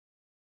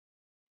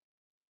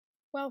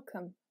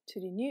Welcome to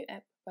the new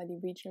app by the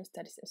Regional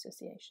Studies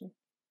Association.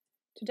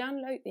 To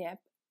download the app,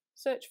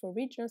 search for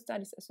Regional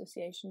Studies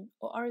Association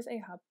or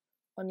RSA Hub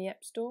on the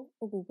App Store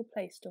or Google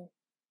Play Store.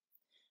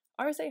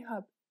 RSA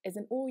Hub is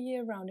an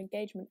all-year-round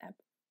engagement app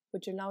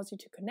which allows you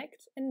to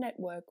connect and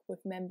network with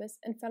members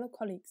and fellow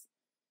colleagues,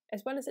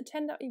 as well as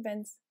attend our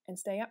events and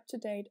stay up to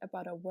date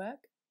about our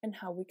work and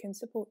how we can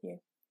support you.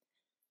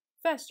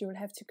 First, you will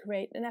have to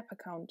create an app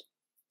account.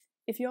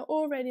 If you are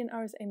already an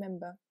RSA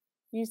member,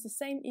 use the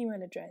same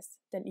email address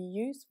that you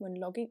use when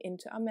logging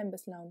into our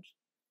Members Lounge.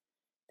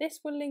 This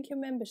will link your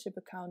membership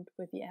account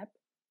with the app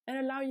and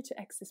allow you to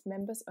access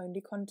members-only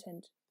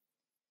content.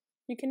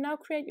 You can now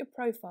create your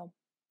profile,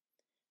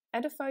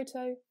 add a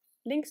photo,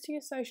 links to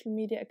your social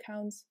media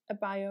accounts, a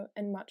bio,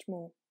 and much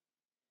more.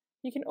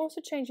 You can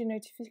also change your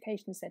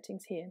notification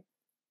settings here.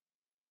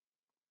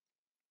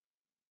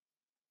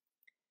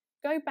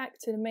 Go back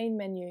to the main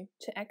menu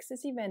to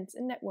access events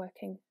and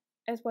networking,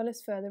 as well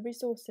as further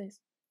resources,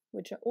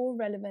 which are all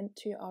relevant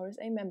to your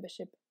RSA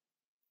membership.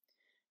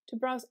 To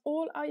browse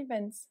all our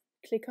events,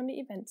 click on the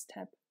Events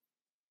tab.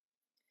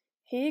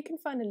 Here you can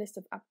find a list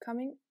of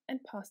upcoming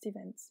and past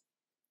events.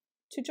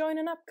 To join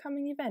an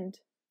upcoming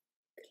event,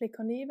 click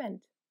on the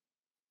event.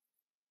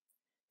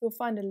 You'll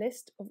find a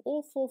list of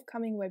all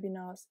forthcoming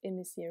webinars in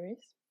this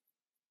series,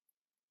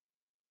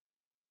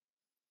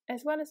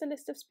 as well as a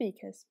list of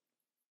speakers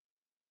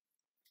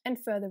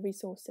and further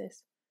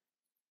resources.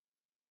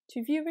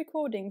 To view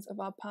recordings of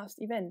our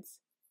past events,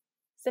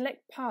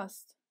 select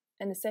Past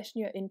and the session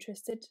you are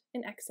interested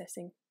in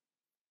accessing.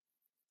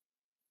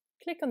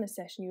 Click on the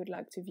session you would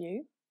like to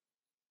view.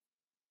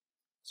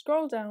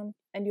 Scroll down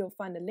and you'll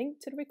find a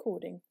link to the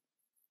recording.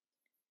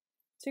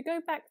 To go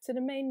back to the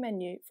main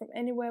menu from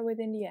anywhere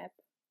within the app,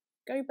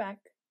 go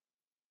back,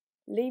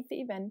 leave the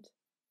event,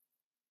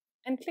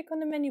 and click on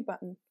the menu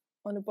button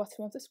on the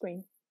bottom of the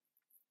screen.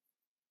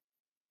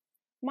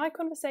 My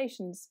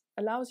Conversations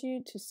allows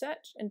you to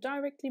search and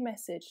directly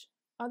message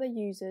other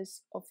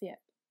users of the app.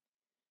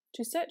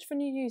 To search for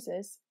new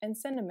users and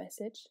send a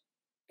message,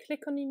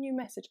 click on the new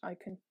message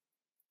icon.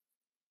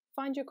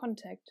 Find your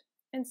contact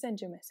and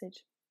send your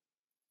message.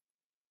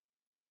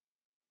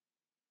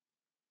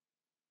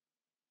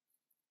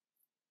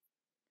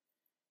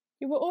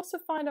 You will also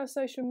find our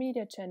social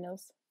media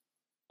channels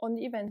on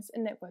the Events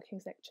and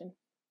Networking section.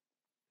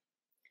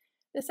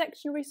 The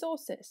section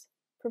Resources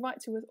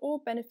provides you with all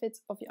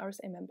benefits of your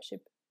RSA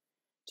membership.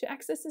 To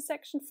access the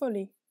section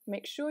fully,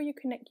 make sure you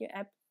connect your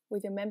app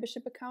with your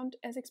membership account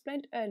as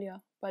explained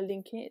earlier by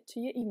linking it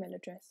to your email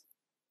address.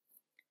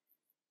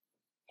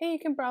 Here you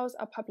can browse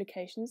our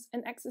publications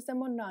and access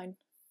them online,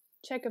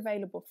 check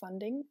available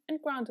funding and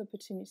grant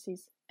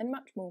opportunities, and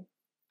much more.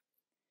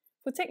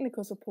 For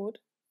technical support,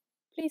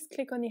 please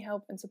click on the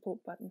Help and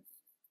Support button.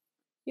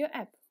 Your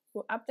app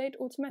will update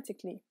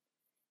automatically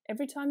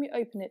every time you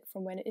open it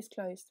from when it is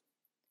closed.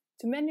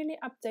 To manually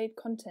update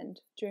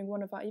content during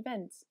one of our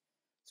events,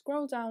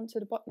 scroll down to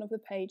the bottom of the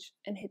page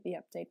and hit the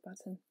Update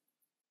button.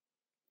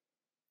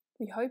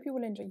 We hope you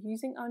will enjoy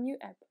using our new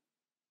app.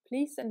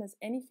 Please send us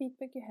any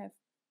feedback you have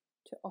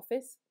to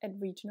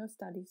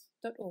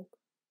office@regionalstudies.org.